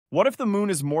What if the moon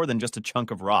is more than just a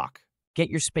chunk of rock? Get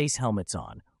your space helmets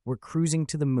on. We're cruising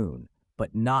to the moon,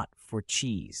 but not for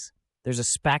cheese. There's a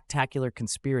spectacular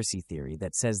conspiracy theory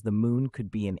that says the moon could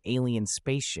be an alien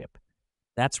spaceship.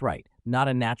 That's right, not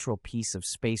a natural piece of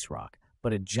space rock,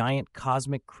 but a giant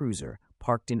cosmic cruiser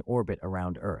parked in orbit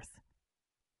around Earth.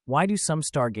 Why do some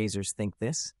stargazers think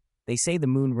this? They say the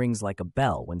moon rings like a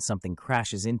bell when something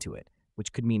crashes into it,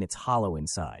 which could mean it's hollow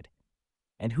inside.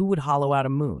 And who would hollow out a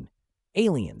moon?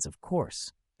 Aliens, of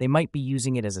course. They might be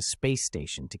using it as a space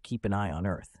station to keep an eye on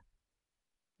Earth.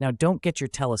 Now, don't get your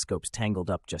telescopes tangled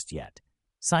up just yet.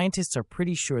 Scientists are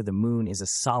pretty sure the moon is a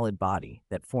solid body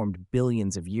that formed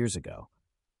billions of years ago.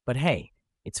 But hey,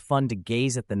 it's fun to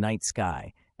gaze at the night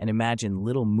sky and imagine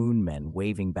little moon men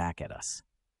waving back at us.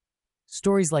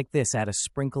 Stories like this add a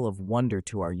sprinkle of wonder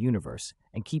to our universe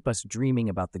and keep us dreaming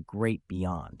about the great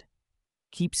beyond.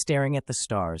 Keep staring at the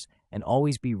stars and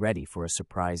always be ready for a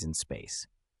surprise in space.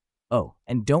 Oh,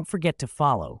 and don't forget to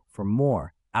follow for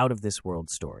more out-of-this-world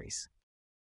stories.